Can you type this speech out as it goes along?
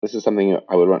This is something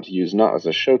I would want to use not as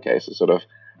a showcase, a sort of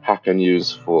hacker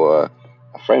news for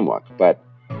a framework, but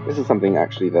this is something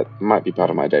actually that might be part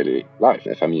of my daily life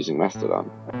if I'm using Mastodon.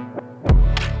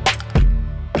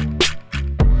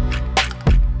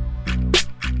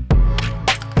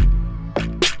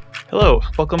 Hello,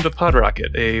 welcome to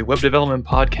PodRocket, a web development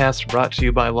podcast brought to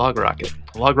you by LogRocket.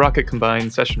 LogRocket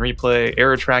combines session replay,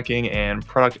 error tracking, and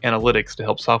product analytics to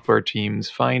help software teams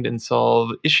find and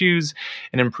solve issues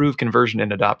and improve conversion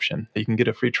and adoption. You can get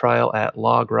a free trial at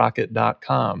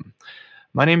logrocket.com.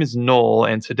 My name is Noel,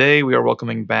 and today we are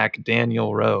welcoming back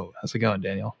Daniel Roe. How's it going,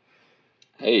 Daniel?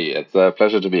 Hey, it's a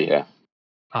pleasure to be here.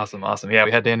 Awesome. Yeah,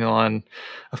 we had Daniel on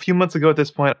a few months ago at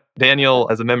this point. Daniel,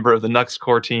 as a member of the Nux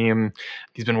core team,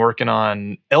 he's been working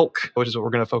on Elk, which is what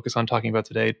we're going to focus on talking about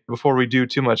today. Before we do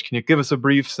too much, can you give us a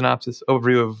brief synopsis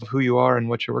overview of who you are and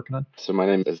what you're working on? So my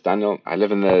name is Daniel. I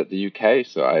live in the UK,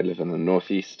 so I live in the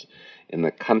northeast, in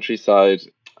the countryside.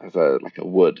 There's a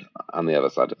wood on the other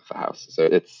side of the house, so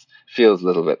it feels a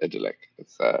little bit idyllic.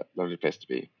 It's a lovely place to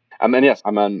be. And yes,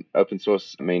 I'm an open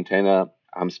source maintainer.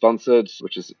 I'm sponsored,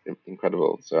 which is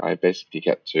incredible. So I basically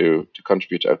get to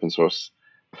contribute to open source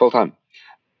full time,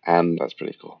 and that's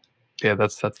pretty cool. Yeah,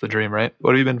 that's the dream, right?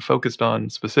 What have you been focused on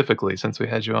specifically since we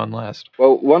had you on last?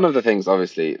 Well, one of the things,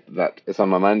 obviously, that is on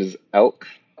my mind is Elk.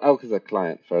 Elk is a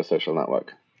client for a social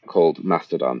network called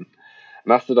Mastodon.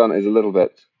 Mastodon is a little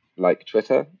bit like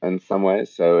Twitter in some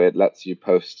ways, so it lets you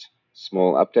post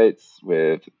small updates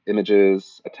with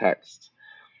images, a text,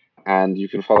 and you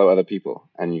can follow other people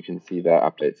and you can see their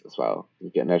updates as well.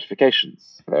 You get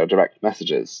notifications, there are direct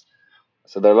messages.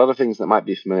 So there are a lot of things that might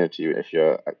be familiar to you if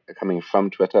you're coming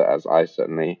from Twitter, as I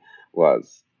certainly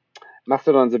was.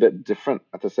 Mastodon's a bit different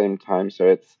at the same time, so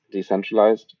it's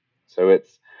decentralized. So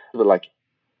it's a bit like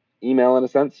email in a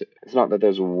sense. It's not that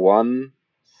there's one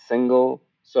single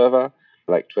server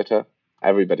like Twitter.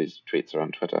 Everybody's tweets are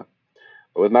on Twitter.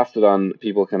 But with Mastodon,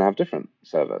 people can have different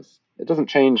servers. It doesn't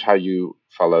change how you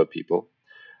follow people.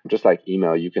 Just like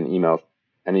email, you can email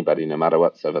anybody no matter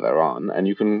what server they're on, and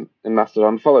you can, in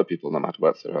Mastodon, follow people no matter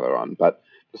what server they're on. But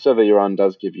the server you're on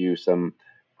does give you some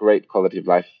great quality of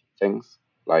life things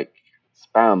like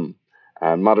spam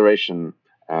and moderation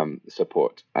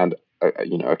support and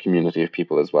a community of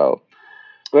people as well.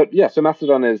 But yeah, so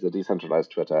Mastodon is the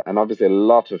decentralized Twitter, and obviously a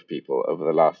lot of people over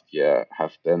the last year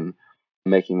have been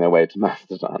making their way to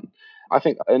Mastodon. I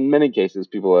think in many cases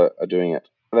people are doing it.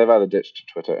 They've either ditched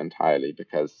Twitter entirely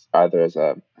because either as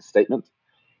a statement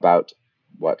about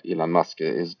what Elon Musk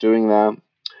is doing there,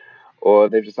 or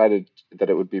they've decided that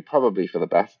it would be probably for the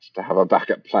best to have a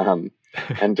backup plan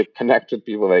and to connect with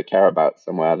people they care about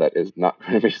somewhere that is not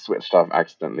going to be switched off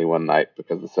accidentally one night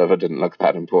because the server didn't look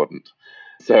that important.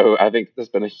 So I think there's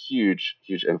been a huge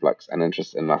influx and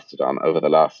interest in Mastodon over the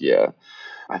last year.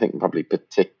 I think probably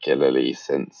particularly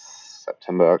since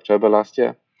September, October last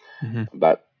year. Mm-hmm.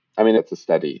 But I mean, it's a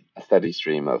steady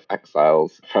stream of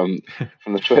exiles from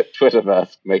the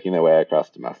Twitterverse making their way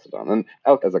across to Mastodon, and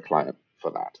Elk as a client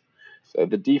for that. So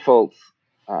the default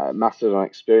Mastodon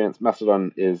experience,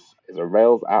 Mastodon is a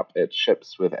Rails app. It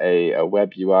ships with a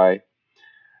web UI,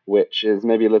 which is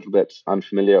maybe a little bit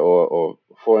unfamiliar or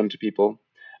foreign to people.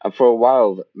 And for a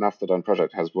while, the Mastodon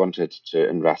project has wanted to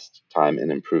invest time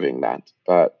in improving that.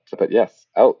 But yes,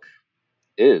 Elk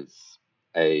is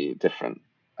a different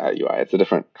UI. It's a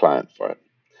different client for it.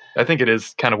 I think it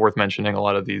is kind of worth mentioning a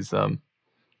lot of these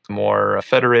more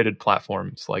federated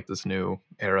platforms like this new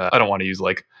era. I don't want to use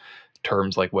like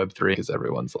terms like Web3 because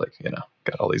everyone's like,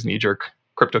 got all these knee-jerk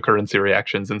cryptocurrency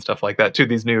reactions and stuff like that to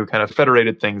these new kind of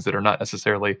federated things that are not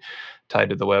necessarily tied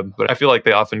to the web. But I feel like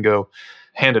they often go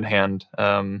hand in hand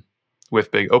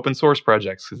with big open source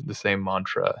projects because the same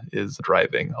mantra is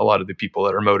driving a lot of the people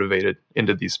that are motivated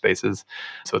into these spaces.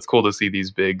 So it's cool to see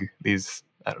these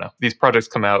projects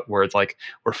come out where it's like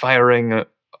we're firing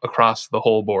across the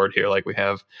whole board here. Like we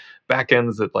have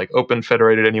backends that like open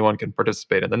federated, anyone can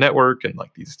participate in the network, and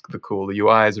like the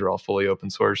UIs are all fully open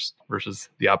source versus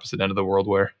the opposite end of the world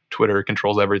where Twitter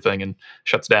controls everything and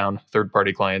shuts down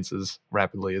third-party clients as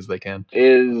rapidly as they can.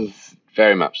 Is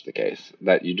very much the case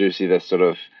that you do see this sort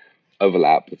of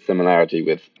overlap with similarity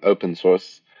with open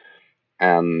source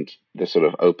and the sort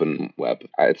of open web.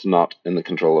 It's not in the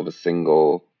control of a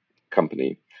single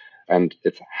company, and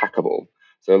it's hackable.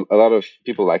 So a lot of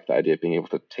people like the idea of being able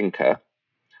to tinker.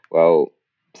 Well,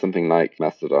 something like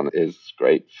Mastodon is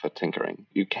great for tinkering.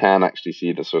 You can actually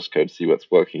see the source code, see what's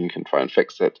working, you can try and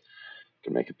fix it, you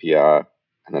can make a PR,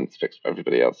 and then it's fixed for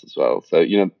everybody else as well. So,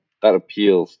 that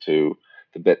appeals to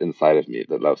the bit inside of me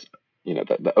that loves,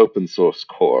 the open source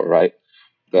core, right?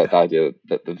 The idea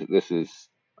that this is,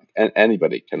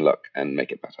 anybody can look and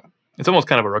make it better. It's almost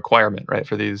kind of a requirement, right,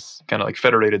 for these kind of like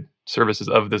federated services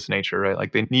of this nature, right?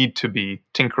 Like they need to be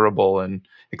tinkerable and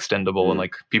extendable, and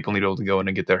like people need to be able to go in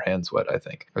and get their hands wet, I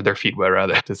think, or their feet wet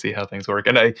rather, to see how things work.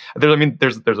 And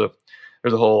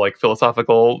there's a whole like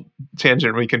philosophical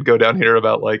tangent we can go down here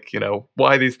about like,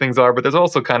 why these things are, but there's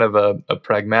also kind of a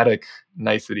pragmatic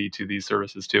nicety to these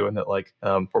services too, and that like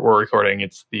we're recording,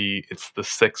 it's the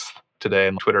 6th today,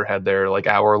 and Twitter had their like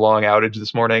hour-long outage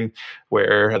this morning,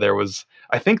 where there was,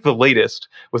 I think the latest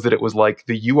was that it was like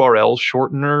the URL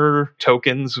shortener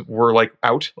tokens were like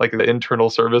out, like the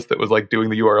internal service that was like doing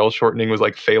the URL shortening was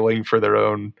like failing for their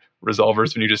own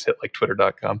resolvers when you just hit like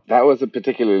twitter.com. That was a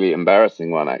particularly embarrassing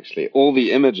one, actually. All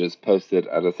the images posted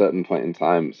at a certain point in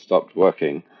time stopped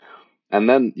working. And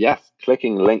then, yes,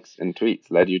 clicking links in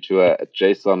tweets led you to a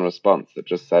JSON response that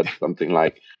just said something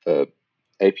like, the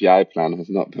API plan has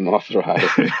not been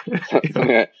authorized. Something like,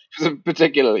 it was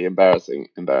particularly embarrassing.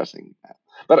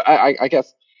 But I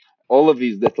guess all of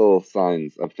these little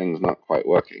signs of things not quite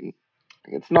working,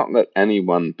 it's not that any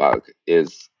one bug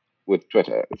is with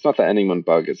Twitter. It's not that any one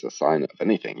bug is a sign of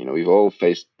anything. We've all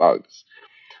faced bugs.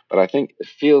 But I think it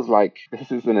feels like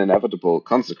this is an inevitable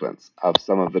consequence of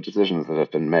some of the decisions that have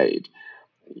been made.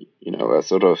 A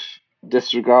sort of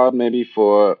disregard maybe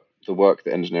for the work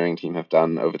the engineering team have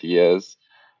done over the years.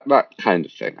 That kind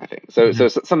of thing, I think. So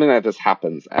something like this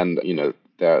happens, and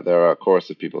there are a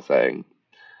chorus of people saying,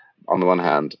 on the one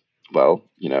hand, well,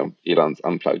 Elon's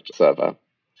unplugged the server,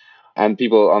 and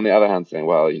people on the other hand saying,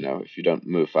 well, if you don't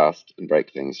move fast and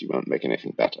break things, you won't make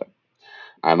anything better.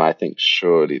 And I think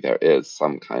surely there is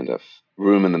some kind of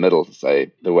room in the middle to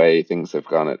say the way things have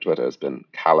gone at Twitter has been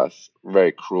callous,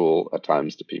 very cruel at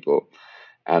times to people,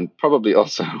 and probably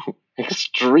also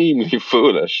extremely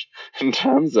foolish in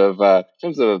terms of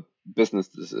business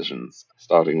decisions,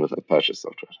 starting with a purchase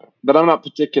of Twitter. But I'm not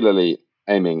particularly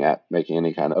aiming at making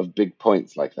any kind of big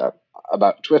points like that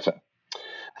about Twitter.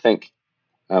 I think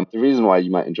the reason why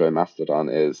you might enjoy Mastodon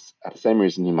is the same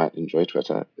reason you might enjoy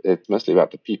Twitter. It's mostly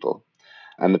about the people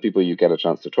and the people you get a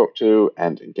chance to talk to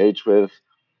and engage with.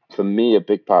 For me, a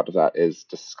big part of that is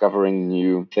discovering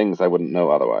new things I wouldn't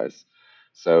know otherwise.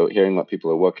 So hearing what people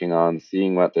are working on,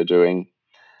 seeing what they're doing.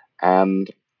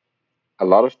 And a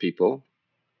lot of people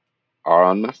are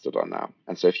on Mastodon now.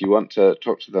 And so if you want to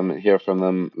talk to them, hear from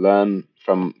them, learn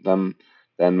from them,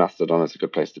 then Mastodon is a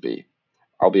good place to be.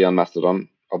 I'll be on Mastodon.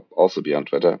 I'll also be on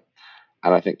Twitter.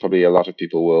 And I think probably a lot of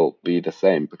people will be the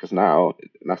same, because now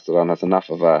Mastodon has enough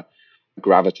of a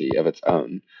gravity of its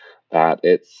own that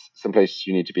it's someplace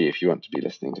you need to be if you want to be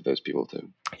listening to those people too.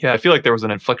 Yeah, I feel like there was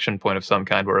an inflection point of some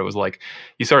kind where it was like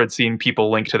you started seeing people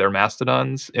link to their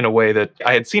Mastodons in a way that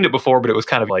I had seen it before, but it was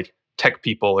kind of like tech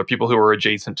people or people who were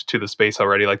adjacent to the space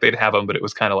already. Like they'd have them, but it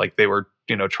was kind of like they were,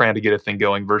 trying to get a thing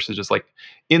going versus just like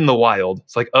in the wild.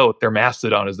 It's like, oh, their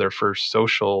Mastodon is their first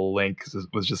social link. It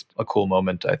was just a cool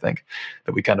moment, I think,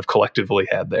 that we kind of collectively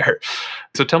had there.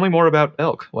 So tell me more about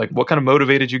Elk. Like what kind of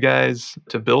motivated you guys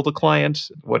to build a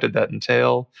client? What did that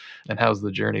entail? And how's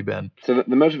the journey been? So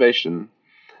the motivation,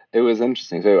 it was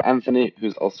interesting. So Anthony,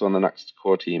 who's also on the Next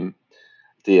core team,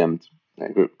 DM'd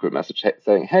a group message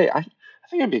saying, hey, I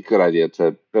think it'd be a good idea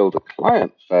to build a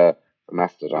client for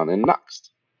Mastodon in Nuxt.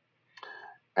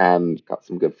 And got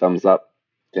some good thumbs up.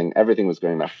 Everything was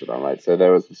going Mastodon, right? So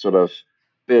there was this sort of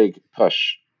big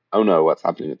push. Oh no, what's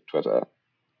happening with Twitter?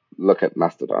 Look at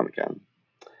Mastodon again.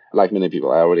 Like many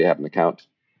people, I already had an account,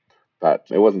 but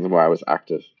it wasn't where I was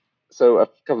active. So a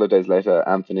couple of days later,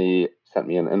 Anthony sent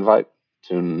me an invite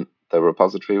to the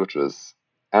repository, which was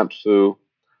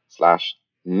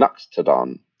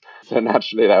antfoo/Nuxtodon. So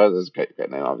naturally, that was a great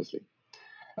name, obviously.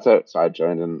 So I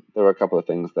joined, and there were a couple of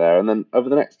things there. And then over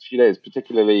the next few days,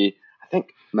 particularly, I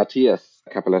think Matthias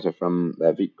Capoletta from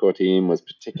the Vite core team was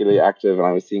particularly active, and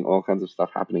I was seeing all kinds of stuff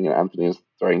happening, and Anthony was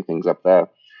throwing things up there.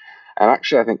 And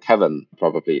actually, I think Kevin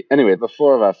probably. Anyway, the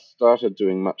four of us started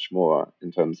doing much more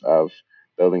in terms of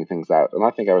building things out. And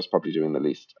I think I was probably doing the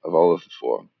least of all of the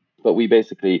four. But we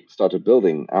basically started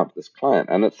building out this client.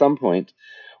 And at some point,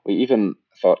 we even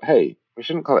thought, hey, we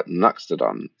shouldn't call it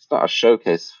Nuxtodon. It's not a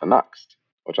showcase for Nuxt,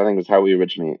 which I think was how we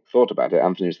originally thought about it.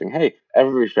 Anthony was thinking, hey,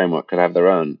 every framework could have their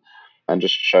own and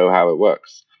just show how it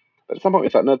works. But at some point, we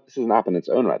thought, no, this is an app in its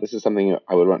own right. This is something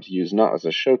I would want to use not as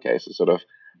a showcase, a sort of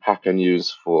hack and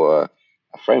use for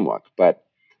a framework, but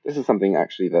this is something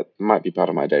actually that might be part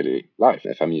of my daily life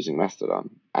if I'm using Mastodon.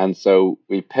 And so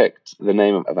we picked the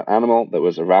name of an animal that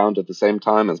was around at the same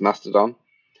time as Mastodon,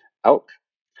 elk.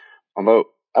 Although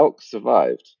elk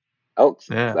survived. Elk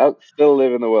still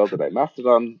live in the world today.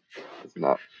 Mastodon is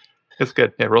not. It's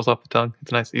good. Yeah, it rolls off the tongue.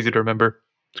 It's nice, easy to remember.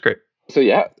 It's great. So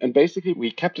yeah, and basically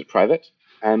we kept it private.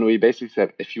 And we basically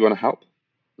said, if you want to help,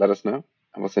 let us know,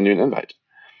 and we'll send you an invite.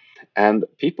 And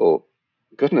people,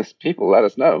 goodness, people let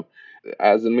us know.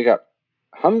 As in, we got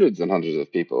hundreds and hundreds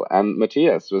of people. And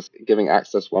Matthias was giving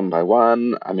access one by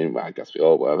one. I mean, well, I guess we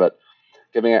all were, but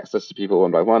giving access to people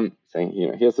one by one, saying,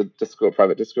 here's a Discord,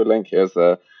 private Discord link, here's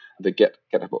the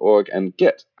GitHub.org, and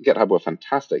GitHub were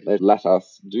fantastic. They let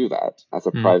us do that as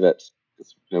a private,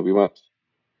 we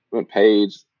weren't paid,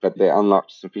 but they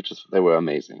unlocked some features. They were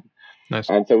amazing. Nice.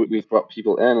 And so we brought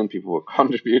people in, and people were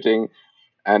contributing,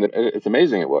 and it's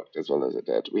amazing it worked as well as it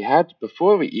did. We had,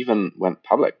 before we even went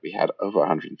public, we had over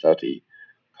 130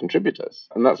 contributors.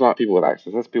 And that's not people with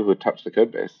access, that's people who touch the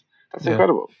code base. That's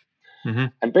incredible. Mm-hmm.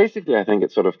 And basically, I think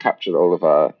it sort of captured all of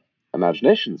our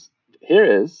imaginations. Here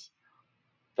is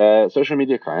the social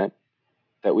media client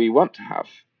that we want to have.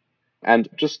 And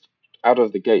just out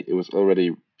of the gate, it was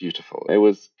already beautiful. It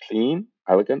was clean,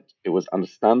 elegant, it was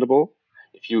understandable.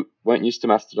 If you weren't used to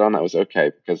Mastodon, that was okay,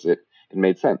 because it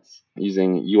made sense.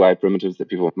 Using UI primitives that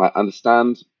people might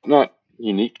understand, not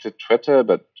unique to Twitter,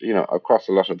 but across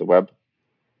a lot of the web,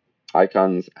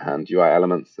 icons and UI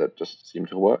elements that just seem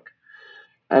to work.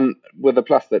 And with the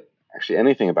plus that actually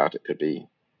anything about it could be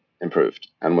improved,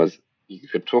 and you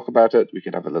could talk about it, we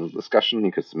could have a little discussion,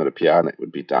 you could submit a PR, and it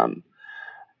would be done.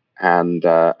 And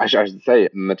I should say,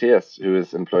 Matthias, who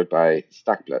is employed by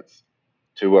StackBlitz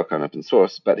to work on open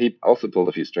source, but he also pulled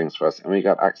a few strings for us, and we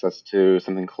got access to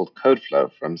something called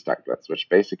CodeFlow from StackBlitz, which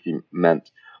basically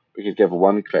meant we could give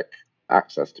one-click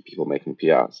access to people making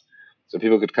PRs. So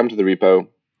people could come to the repo,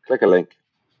 click a link,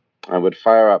 and would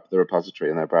fire up the repository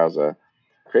in their browser,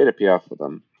 create a PR for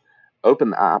them, open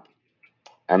the app,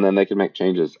 and then they could make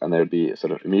changes, and they would be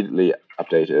sort of immediately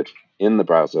updated in the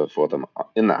browser for them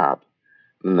in the app.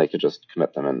 And then they could just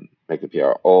commit them and make the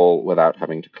PR, all without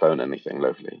having to clone anything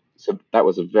locally. So that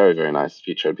was a very, very nice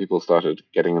feature. People started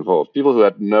getting involved. People who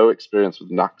had no experience with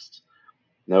Nuxt,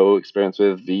 no experience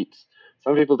with Vite.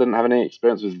 Some people didn't have any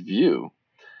experience with Vue.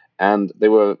 And they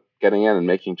were getting in and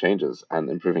making changes and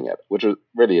improving it, which is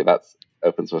really, that's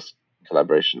open source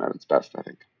collaboration at its best, I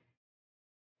think.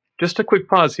 Just a quick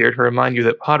pause here to remind you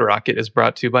that PodRocket is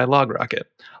brought to you by LogRocket.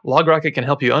 LogRocket can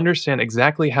help you understand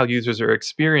exactly how users are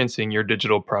experiencing your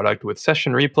digital product with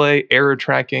session replay, error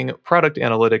tracking, product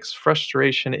analytics,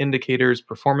 frustration indicators,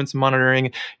 performance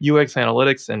monitoring, UX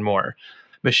analytics, and more.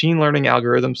 Machine learning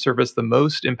algorithms surface the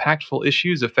most impactful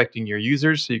issues affecting your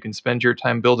users so you can spend your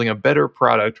time building a better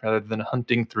product rather than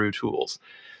hunting through tools.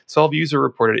 Solve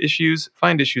user-reported issues,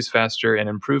 find issues faster, and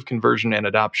improve conversion and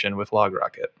adoption with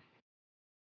LogRocket.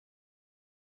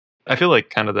 I feel like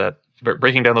kind of that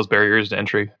breaking down those barriers to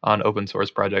entry on open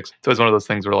source projects. It's always one of those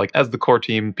things where, like, as the core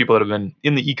team, people that have been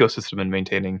in the ecosystem and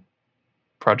maintaining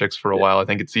projects for a while, I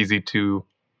think it's easy to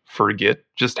forget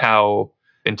just how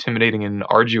intimidating and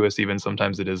arduous even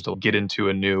sometimes it is to get into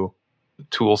a new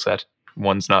tool set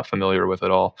one's not familiar with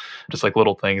at all. Just like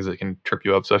little things that can trip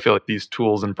you up. So I feel like these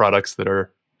tools and products that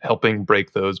are helping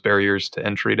break those barriers to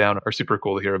entry down are super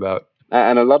cool to hear about.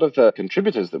 And a lot of the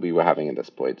contributors that we were having at this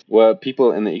point were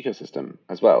people in the ecosystem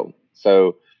as well.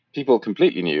 So people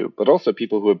completely new, but also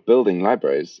people who are building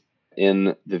libraries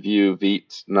in the Vue,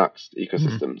 Vite, Nuxt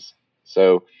ecosystems.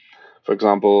 So, for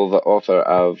example, the author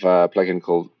of a plugin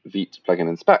called Vite Plugin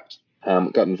Inspect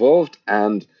got involved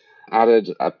and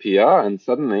added a PR, and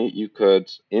suddenly you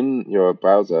could, in your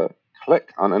browser,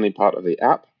 click on any part of the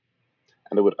app,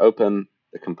 and it would open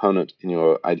the component in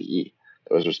your IDE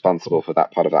that was responsible for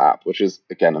that part of the app, which is,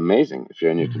 again, amazing if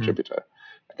you're a new contributor.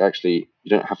 Like, actually, you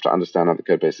don't have to understand how the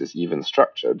code base is even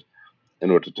structured in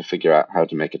order to figure out how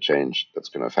to make a change that's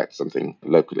going to affect something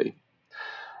locally.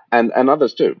 And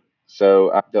others too.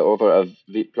 So the author of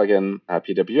Vite plugin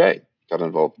PWA got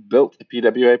involved, built a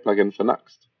PWA plugin for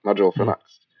Nuxt, module for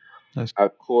Nuxt. Nice. A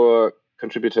core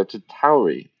contributor to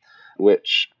Tauri,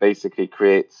 which basically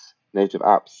creates native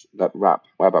apps that wrap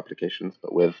web applications,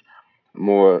 but with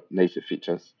more native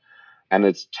features. And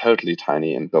it's totally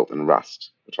tiny and built in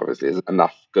Rust, which obviously is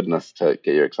enough goodness to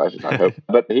get you excited, I hope.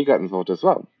 But he got involved as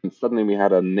well. And suddenly we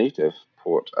had a native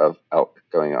port of Elk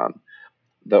going on.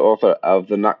 The author of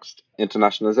the Nuxt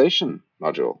internationalization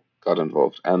module got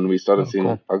involved, and we started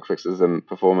seeing bug fixes and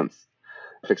performance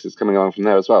fixes coming along from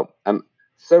there as well. And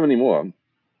so many more.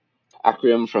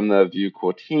 Acronym from the Vue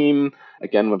core team,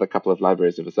 again with a couple of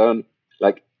libraries of his own.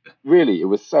 Like, really, it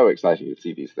was so exciting to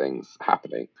see these things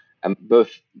happening. And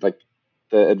both like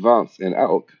the advance in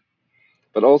Elk,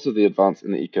 but also the advance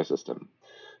in the ecosystem.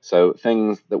 So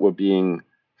things that were being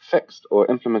fixed or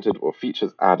implemented or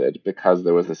features added because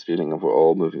there was this feeling of we're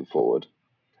all moving forward.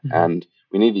 And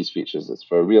we need these features. It's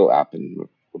for a real app, and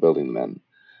we're building them in.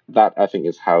 That, I think,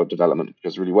 is how development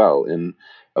goes really well in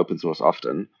open source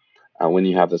often. When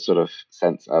you have this sort of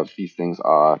sense of these things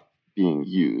are being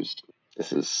used,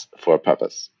 this is for a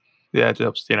purpose. Yeah, it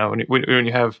helps. When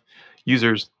you have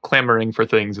users clamoring for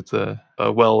things, it's a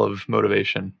well of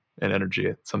motivation and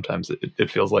energy. Sometimes it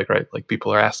feels like, right? Like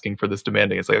people are asking for this,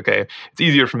 demanding. It's like, okay, it's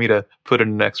easier for me to put in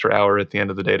an extra hour at the end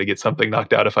of the day to get something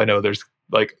knocked out if I know there's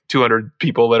like 200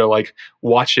 people that are like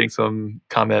watching some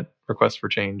comment request for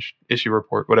change, issue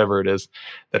report, whatever it is,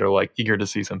 that are like eager to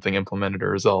see something implemented or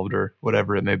resolved or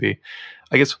whatever it may be.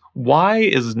 I guess, why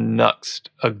is Nuxt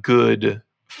a good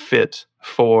fit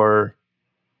for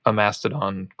a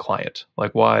Mastodon client?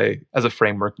 Like, why, as a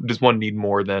framework, does one need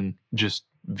more than just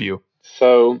Vue?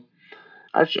 So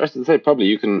I should say probably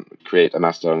you can create a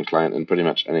Mastodon client in pretty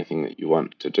much anything that you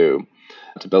want to do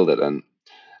to build it in.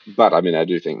 But I mean, I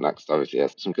do think Next obviously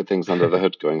has some good things under the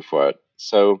hood going for it.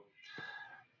 So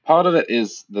part of it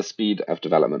is the speed of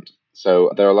development.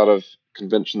 So there are a lot of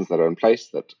conventions that are in place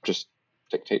that just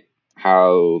dictate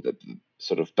how the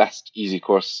sort of best easy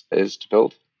course is to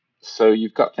build. So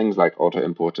you've got things like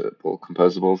auto-importable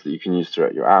composables that you can use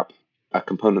throughout your app, a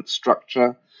component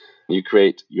structure. You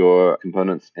create your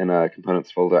components in a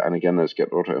components folder, and again, those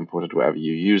get auto-imported wherever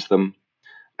you use them.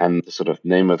 And the sort of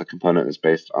name of the component is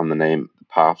based on the name, the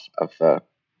path of the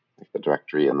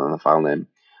directory, and then the file name.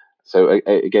 So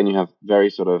again, you have very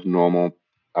sort of normal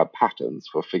patterns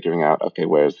for figuring out, okay,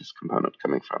 where is this component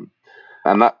coming from?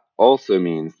 And that also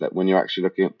means that when you're actually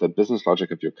looking at the business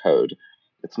logic of your code,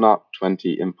 it's not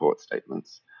 20 import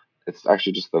statements. It's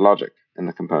actually just the logic in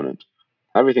the component.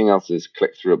 Everything else is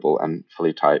click-throughable and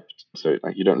fully typed, so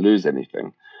like you don't lose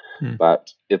anything.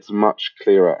 But it's much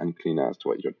clearer and cleaner as to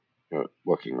what you're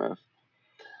working with.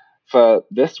 For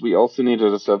this, we also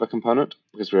needed a server component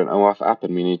because we're an OAuth app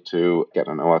and we need to get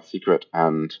an OAuth secret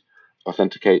and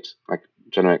authenticate, like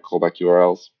generate callback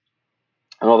URLs.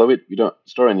 And although we don't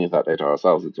store any of that data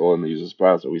ourselves, it's all in the user's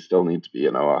browser, we still need to be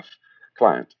an OAuth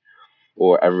client.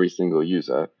 Or every single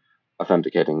user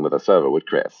authenticating with a server would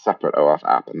create a separate OAuth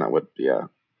app, and that would be a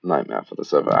nightmare for the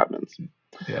server admins.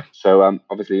 Yeah. So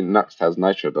obviously Nuxt has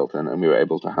Nitro built in, and we were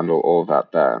able to handle all of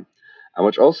that there. And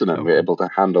which also meant we were able to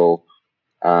handle,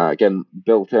 again,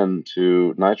 built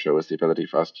into Nitro was the ability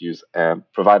for us to use a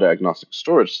provider-agnostic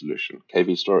storage solution,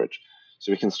 KV storage.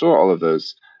 So we can store all of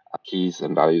those keys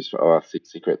and values for OAuth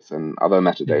secrets and other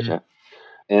metadata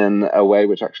in a way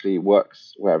which actually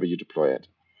works wherever you deploy it.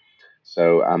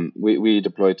 So we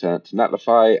deploy to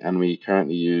Netlify, and we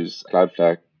currently use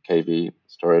Cloudflare KV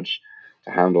storage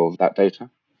to handle that data.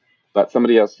 But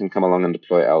somebody else can come along and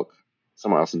deploy Elk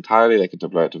somewhere else entirely. They could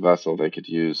deploy it to Vercel. They could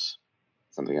use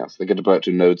something else. They could deploy it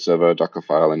to Node server, Docker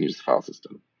file, and use the file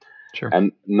system. Sure.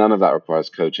 And none of that requires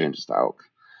code changes to Elk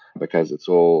because it's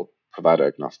all provider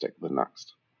agnostic with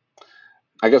Nuxt.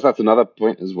 I guess that's another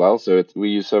point as well. So we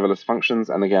use serverless functions,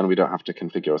 and again, we don't have to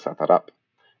configure or set that up.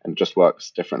 And it just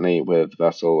works differently with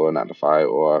Vercel or Netlify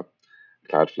or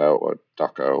Cloudflare or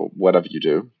Docker or whatever you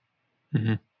do.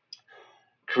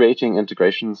 Creating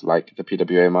integrations like the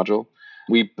PWA module.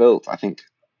 We built, I think,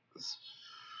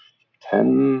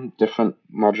 10 different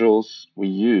modules. We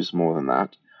use more than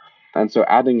that. And so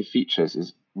adding features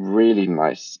is really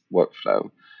nice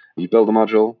workflow. You build a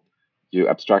module, you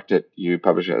abstract it, you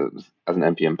publish it as an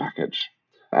NPM package.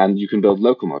 And you can build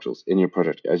local modules in your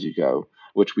project as you go,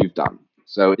 which we've done.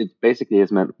 So it basically has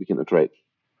meant we can iterate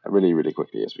really, really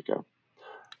quickly as we go.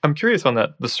 I'm curious on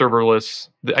that, the serverless,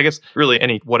 I guess really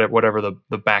any, whatever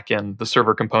the back end, the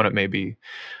server component may be.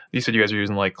 You said you guys are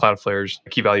using like Cloudflare's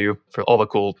key value for all the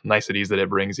cool niceties that it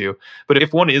brings you. But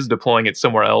if one is deploying it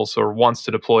somewhere else or wants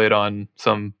to deploy it on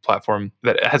some platform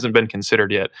that hasn't been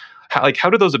considered yet, how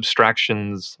do those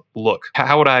abstractions look?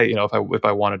 How would I, if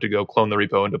I wanted to go clone the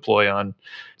repo and deploy on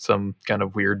some kind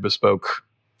of weird bespoke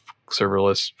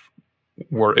serverless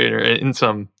or in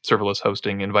some serverless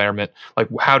hosting environment, like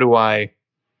how do I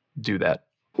do that?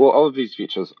 Well, all of these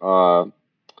features are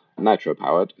Nitro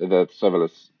powered. The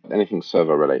serverless, anything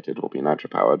server related will be Nitro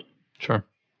powered. Sure.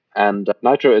 And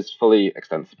Nitro is fully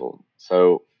extensible.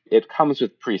 So it comes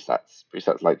with presets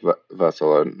like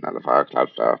Vercel and Netlify,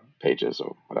 Cloudflare, Pages,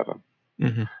 or whatever.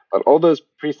 But all those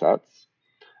presets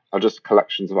are just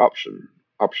collections of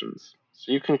options.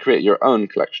 So you can create your own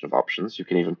collection of options. You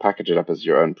can even package it up as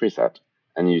your own preset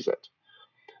and use it.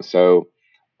 So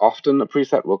often a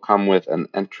preset will come with an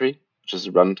entry, which is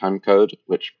a runtime code,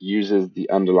 which uses the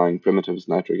underlying primitives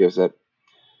Nitro gives it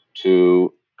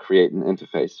to create an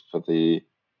interface for the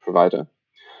provider.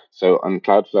 So on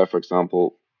Cloudflare, for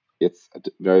example, it's a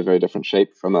very, very different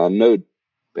shape from a node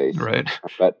base. Right.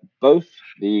 But both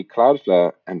the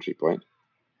Cloudflare entry point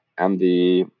and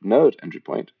the node entry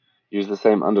point use the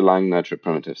same underlying nurture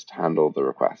primitives to handle the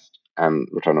request and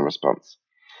return a response.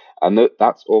 And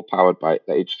that's all powered by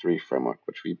the H3 framework,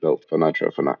 which we built for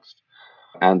Nitro for Next.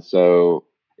 And so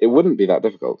it wouldn't be that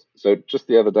difficult. So just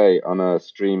the other day on a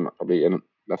stream, probably in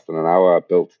less than an hour, I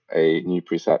built a new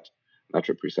preset,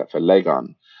 Nitro preset for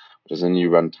Legon, which is a new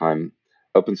runtime,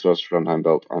 open source runtime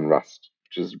built on Rust,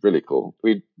 which is really cool.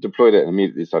 We deployed it and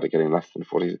immediately started getting less than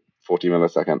 40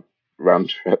 millisecond round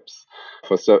trips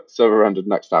for server rendered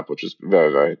Next app, which is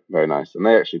very, very, very nice. And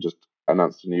they actually just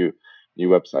announced a new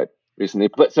website recently.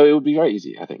 But so it would be very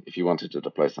easy, I think, if you wanted to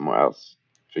deploy somewhere else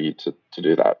for you to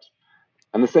do that.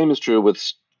 And the same is true with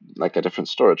like a different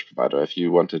storage provider. If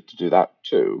you wanted to do that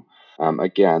too,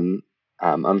 again,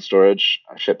 Unstorage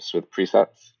ships with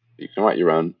presets. You can write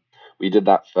your own. We did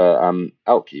that for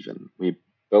Elk even. We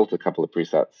built a couple of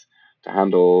presets to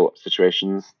handle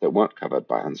situations that weren't covered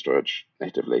by Unstorage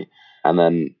natively, and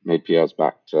then made PRs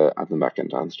back to add them back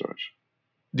into Unstorage.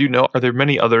 Do you know, are there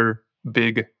many other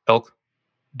big Elk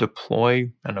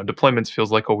deploy? I don't know, deployments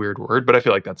feels like a weird word, but I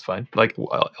feel like that's fine. Like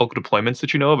Elk deployments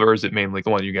that you know of, or is it mainly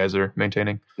the one you guys are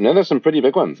maintaining? No, there's some pretty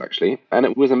big ones actually, and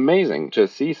it was amazing to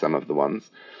see some of the ones.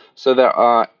 So there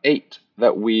are 8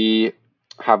 that we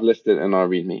have listed in our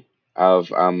README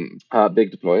of big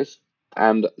deploys,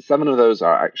 and 7 of those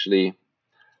are actually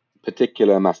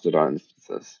particular Mastodon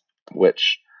instances,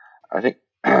 which I think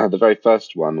the very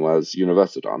first one was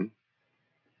Universadon.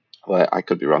 Well, I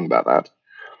could be wrong about that.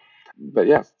 But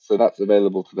yes, so that's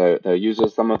available to their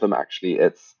users. Some of them actually,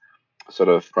 it's sort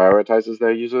of prioritizes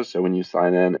their users. So when you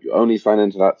sign in, you only sign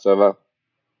into that server.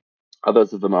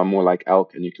 Others of them are more like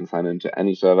Elk, and you can sign into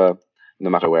any server, no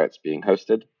matter where it's being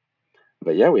hosted.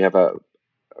 But yeah, we have a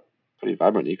pretty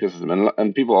vibrant ecosystem,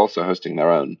 and people also hosting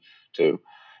their own too.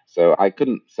 So I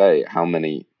couldn't say how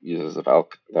many users of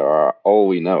Elk there are. All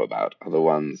we know about are the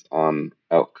ones on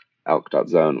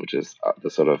elk.zone, which is the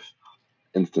sort of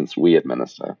instance we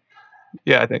administer.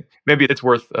 Yeah, I think maybe it's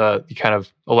worth kind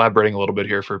of elaborating a little bit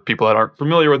here for people that aren't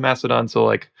familiar with Mastodon. So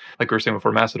like we were saying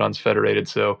before, Mastodon's federated.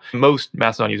 So most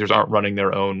Mastodon users aren't running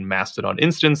their own Mastodon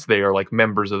instance. They are like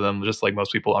members of them, just like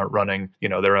most people aren't running,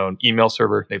 their own email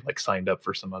server. They've like signed up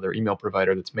for some other email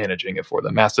provider that's managing it for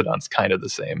them. Mastodon's kind of the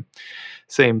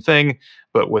same thing.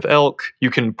 But with Elk,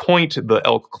 you can point the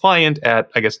Elk client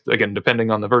at, I guess, again, depending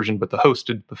on the version, but the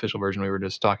hosted official version we were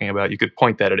just talking about, you could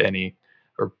point that at any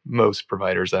or most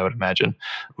providers, I would imagine,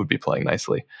 would be playing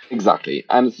nicely. Exactly.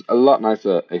 And it's a lot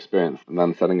nicer experience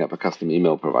than setting up a custom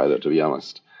email provider, to be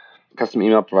honest. A custom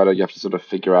email provider, you have to sort of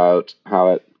figure out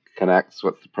how it connects,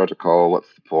 what's the protocol,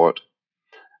 what's the port.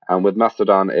 And with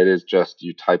Mastodon, it is just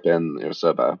you type in your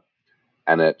server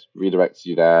and it redirects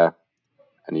you there,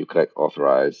 and you click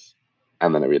authorize,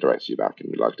 and then it redirects you back and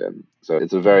you're logged in. So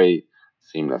it's a very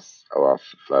seamless OAuth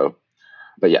flow.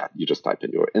 But yeah, you just type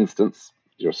in your instance,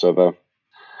 your server,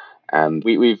 and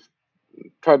we've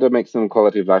tried to make some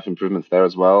quality of life improvements there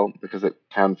as well, because it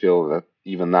can feel that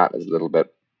even that is a little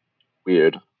bit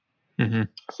weird. Mm-hmm.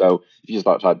 So if you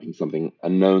start typing something, a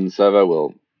known server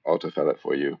will autofill it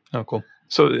for you. Oh, cool.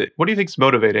 So what do you think is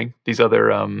motivating these other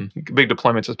big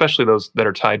deployments, especially those that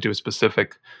are tied to a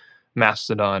specific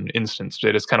Mastodon instance?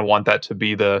 They just kind of want that to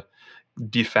be the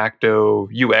de facto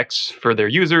UX for their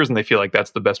users, and they feel like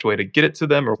that's the best way to get it to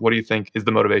them? Or what do you think is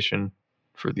the motivation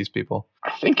for these people?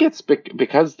 I think it's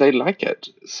because they like it.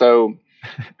 So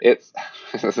it's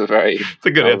it's a very it's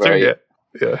a good answer.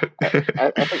 Yeah.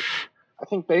 I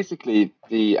think basically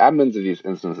the admins of these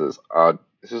instances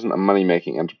this isn't a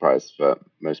money-making enterprise for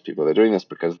most people. They're doing this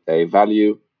because they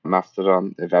value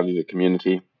Mastodon, they value the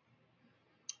community,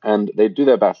 and they do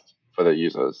their best for their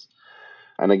users.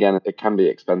 And again, it can be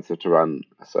expensive to run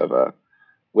a server.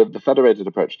 With the federated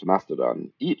approach to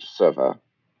Mastodon, each server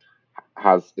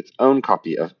has its own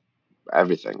copy of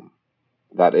everything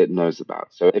that it knows about.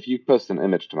 So if you post an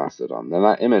image to Mastodon, then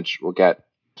that image will get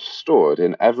stored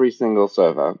in every single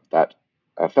server that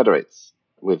federates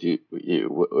with you,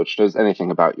 which knows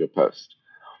anything about your post.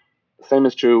 The same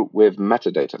is true with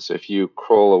metadata. So if you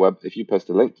if you post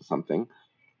a link to something,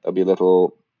 there'll be a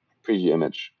little preview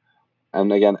image.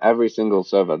 And again, every single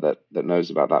server that knows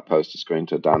about that post is going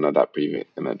to download that preview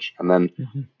image. And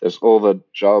then there's all the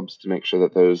jobs to make sure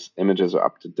that those images are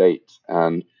up to date.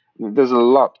 And there's a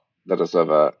lot that a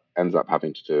server ends up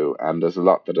having to do, and there's a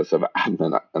lot that a server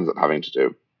admin ends up having to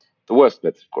do. The worst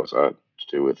bits, of course, are to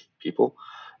do with people,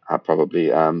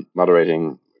 probably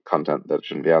moderating content that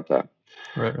shouldn't be out there.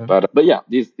 Right. But yeah,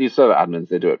 these server admins,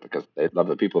 they do it because they love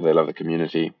the people, they love the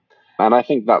community. And I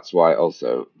think that's why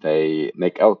also they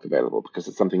make Elk available, because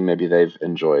it's something maybe they've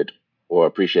enjoyed or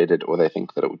appreciated, or they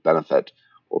think that it would benefit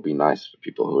or be nice for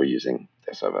people who are using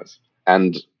their servers.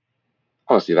 And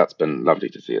honestly, that's been lovely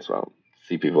to see as well.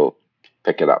 See people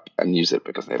pick it up and use it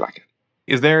because they like it.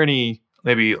 Is there any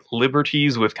maybe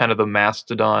liberties with kind of the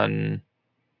Mastodon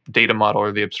data model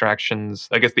or the abstractions,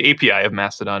 I guess the API of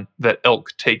Mastodon that Elk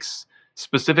takes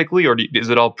specifically, or is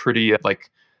it all pretty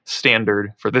like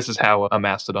standard for this is how a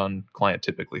Mastodon client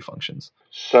typically functions?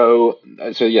 So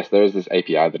yes, there is this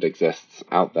API that exists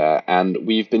out there, and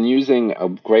we've been using a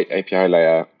great API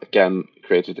layer, again,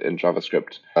 created in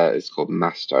JavaScript. It's called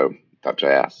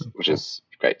masto.js, which Cool. is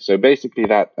great. So basically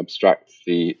that abstracts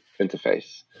the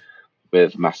interface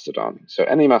with Mastodon. So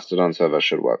any Mastodon server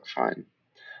should work fine.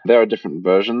 There are different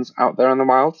versions out there in the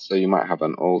wild, so you might have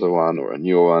an older one or a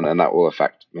newer one, and that will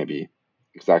affect maybe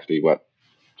exactly what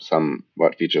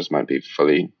features might be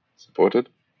fully supported.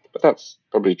 But that's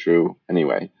probably true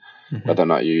anyway, whether or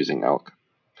not you're using Elk.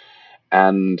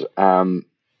 And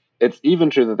it's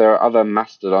even true that there are other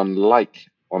Mastodon-like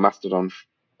or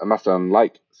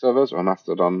Mastodon-like servers or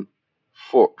Mastodon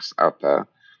forks out there.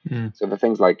 Mm. So the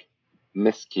things like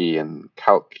Miskey and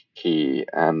CalcKey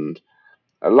and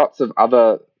lots of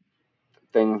other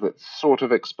things that sort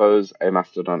of expose a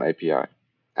Mastodon API.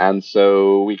 And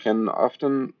so we can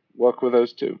often work with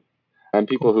those too. And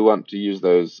people Cool. who want to use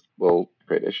those will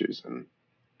create issues and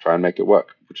try and make it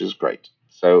work, which is great.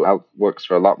 So Elk works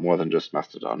for a lot more than just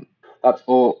Mastodon. That's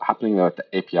all happening though at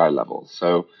the API level.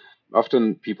 So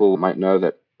often people might know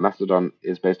that Mastodon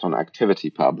is based on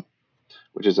ActivityPub,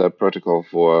 which is a protocol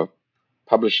for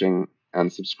publishing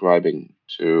and subscribing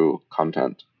to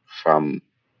content from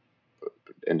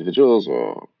individuals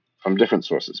or from different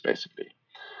sources, basically.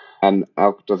 And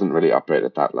Elk doesn't really operate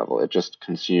at that level. It just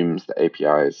consumes the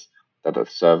APIs that the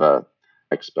server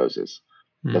exposes.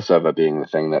 Mm. The server being the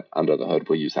thing that under the hood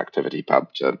will use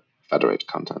ActivityPub to federate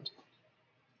content.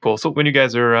 Cool. So when you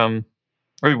guys are,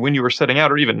 or when you were setting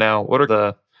out, or even now, what are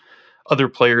the other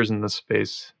players in the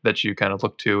space that you kind of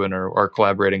look to and are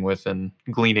collaborating with and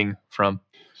gleaning from?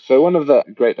 So one of the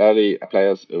great early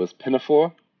players, it was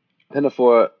Pinafore.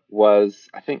 Pinafore was,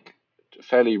 I think,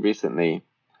 fairly recently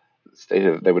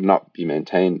stated that they would not be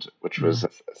maintained, which was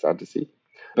sad to see.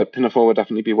 But Pinafore would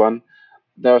definitely be one.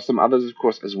 There are some others, of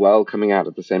course, as well coming out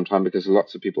at the same time because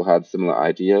lots of people had similar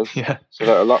ideas. Yeah. So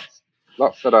there are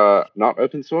lots that are not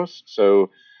open source.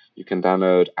 So you can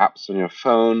download apps on your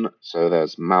phone. So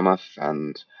there's Mammoth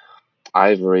and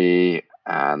Ivory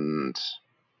and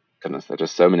goodness, there are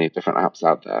just so many different apps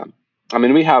out there. I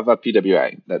mean, we have a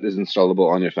PWA that is installable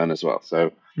on your phone as well.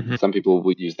 So some people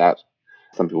will use that.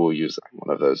 Some people will use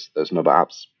one of those mobile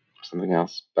apps or something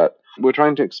else. But we're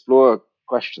trying to explore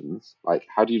questions like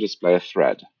how do you display a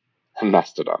thread in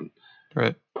Mastodon?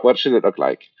 Right. What should it look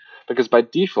like? Because by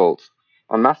default,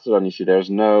 on Mastodon, you see there's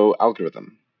no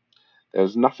algorithm.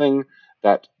 There's nothing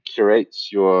that curates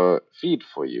your feed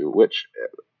for you, which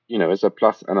is a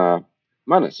plus and a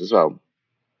minus as well.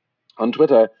 On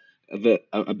Twitter,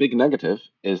 a big negative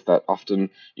is that often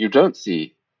you don't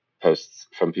see posts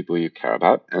from people you care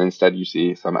about, and instead you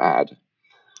see some ad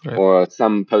or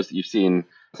some post that you've seen,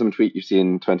 some tweet you've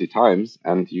seen 20 times,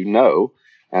 and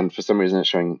and for some reason it's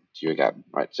showing to you again,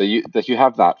 right? So you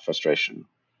have that frustration.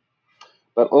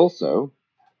 But also,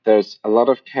 there's a lot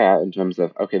of care in terms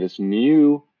of, okay, this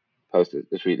new post,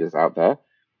 the tweet is out there,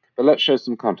 but let's show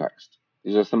some context.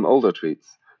 These are some older tweets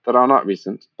that are not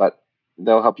recent, but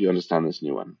they'll help you understand this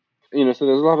new one. So there's a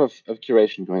lot of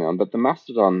curation going on, but the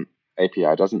Mastodon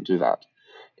API doesn't do that.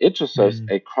 It just shows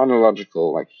a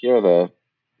chronological, like, here are the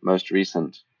most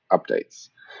recent updates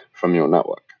from your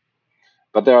network.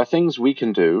 But there are things we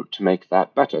can do to make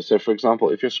that better. So, for example,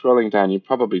 if you're scrolling down, you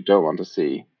probably don't want to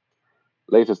see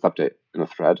latest update in a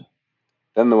thread,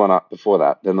 then the one up before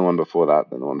that, then the one before that,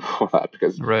 then the one before that,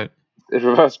 because if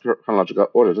reverse chronological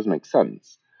order doesn't make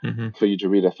sense for you to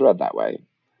read a thread that way.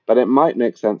 But it might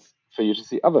make sense for you to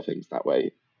see other things that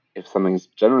way. If something's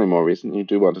generally more recent, you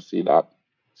do want to see that.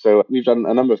 So we've done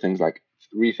a number of things like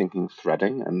rethinking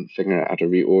threading and figuring out how to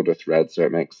reorder threads so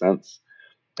it makes sense.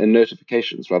 In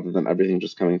notifications, rather than everything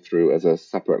just coming through as a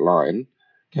separate line,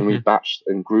 can we batch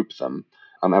and group them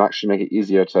and actually make it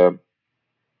easier to,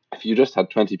 if you just had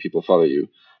 20 people follow you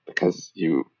because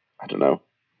you, I don't know,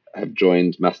 have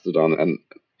joined Mastodon and,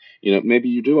 maybe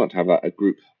you do want to have a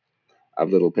group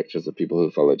of little pictures of people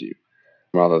who followed you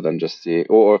rather than just see,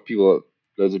 or if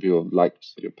loads of people have liked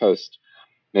your post,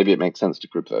 maybe it makes sense to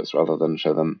group those rather than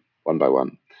show them one by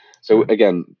one. So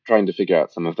again, trying to figure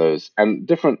out some of those, and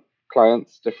different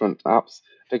clients, different apps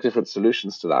take different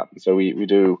solutions to that. So we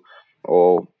do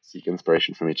all seek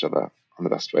inspiration from each other on the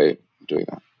best way of doing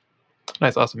that.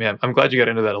 Nice, awesome. Yeah, I'm glad you got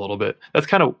into that a little bit. That's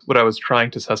kind of what I was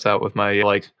trying to suss out with my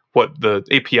what the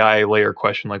API layer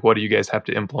question, like what do you guys have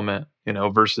to implement,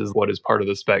 versus what is part of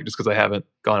the spec, just because I haven't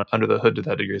gone under the hood to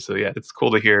that degree. So yeah, it's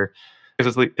cool to hear,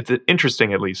 because it's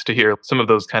interesting at least to hear some of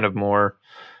those kind of more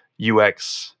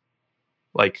UX,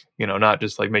 like, not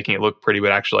just like making it look pretty,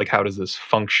 but actually like how does this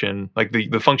function? Like the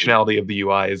functionality of the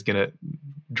UI is going to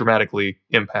dramatically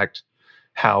impact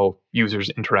how users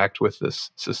interact with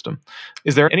this system.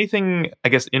 Is there anything, I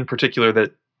guess, in particular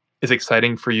that is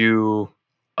exciting for you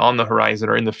on the horizon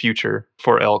or in the future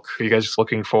for Elk? Are you guys just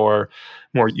looking for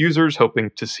more users,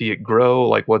 hoping to see it grow?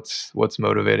 Like what's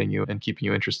motivating you and keeping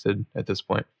you interested at this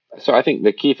point? So I think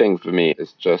the key thing for me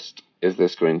is just, is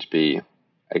this going to be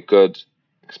a good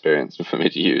experience for me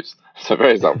to use? So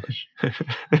very selfish.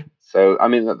 So, I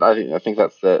mean, I think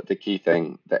that's the key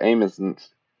thing. The aim isn't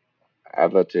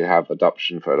ever to have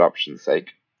adoption for adoption's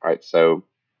sake, right? So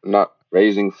I'm not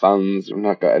raising funds. We've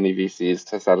not got any VCs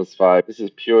to satisfy. This is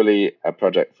purely a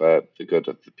project for the good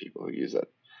of the people who use it.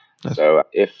 Nice. So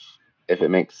if it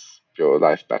makes your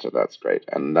life better, that's great.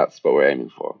 And that's what we're aiming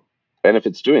for. And if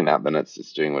it's doing that, then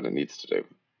it's doing what it needs to do.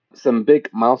 Some big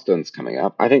milestones coming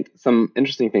up. I think some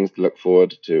interesting things to look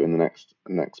forward to in the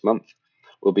next month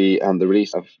will be the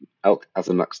release of Elk as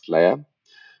a next layer.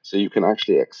 So you can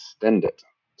actually extend it.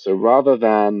 So rather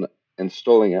than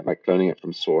installing it, like cloning it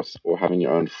from source or having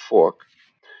your own fork,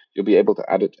 you'll be able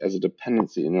to add it as a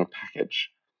dependency in your package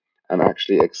and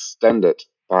actually extend it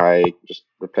by just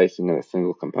replacing a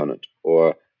single component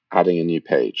or adding a new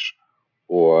page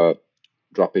or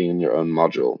dropping in your own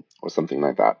module or something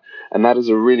like that. And that is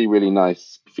a really, really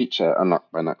nice feature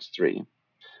unlocked by Next 3,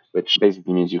 which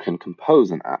basically means you can compose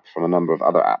an app from a number of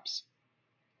other apps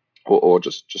or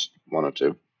just one or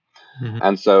two. Mm-hmm.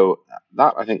 And so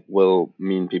that, I think, will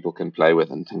mean people can play with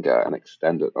and tinker and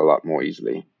extend it a lot more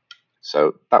easily.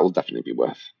 So that will definitely be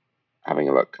worth having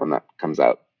a look when that comes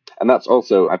out. And that's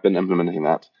also, I've been implementing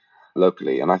that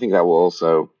locally, and I think that will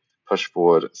also push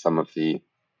forward some of the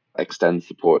extend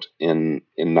support in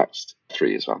Next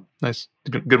 3 as well. Nice.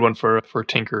 Good one for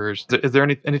tinkerers. Is there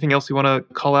anything else you want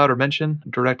to call out or mention,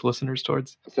 direct listeners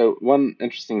towards? So one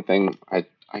interesting thing, I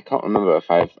can't remember if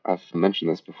I've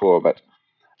mentioned this before, but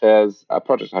there's a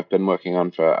project I've been working on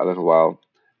for a little while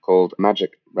called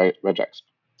Magic Regex.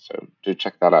 So do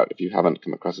check that out if you haven't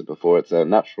come across it before. It's a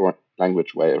natural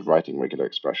language way of writing regular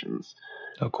expressions.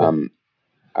 Oh, cool.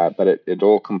 But it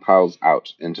all compiles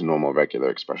out into normal regular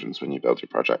expressions when you build your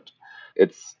project.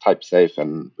 It's type safe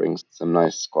and brings some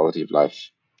nice quality of life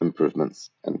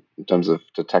improvements in terms of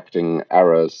detecting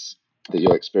errors that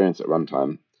you'll experience at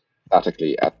runtime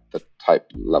statically at the type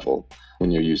level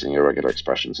when you're using your regular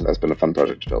expressions. So that's been a fun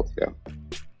project to build. Yeah.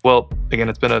 Well, again,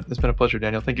 it's been a pleasure,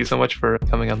 Daniel. Thank you so much for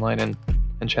coming online and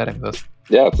chatting with us.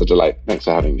 Yeah, it's a delight. Thanks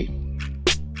for having me.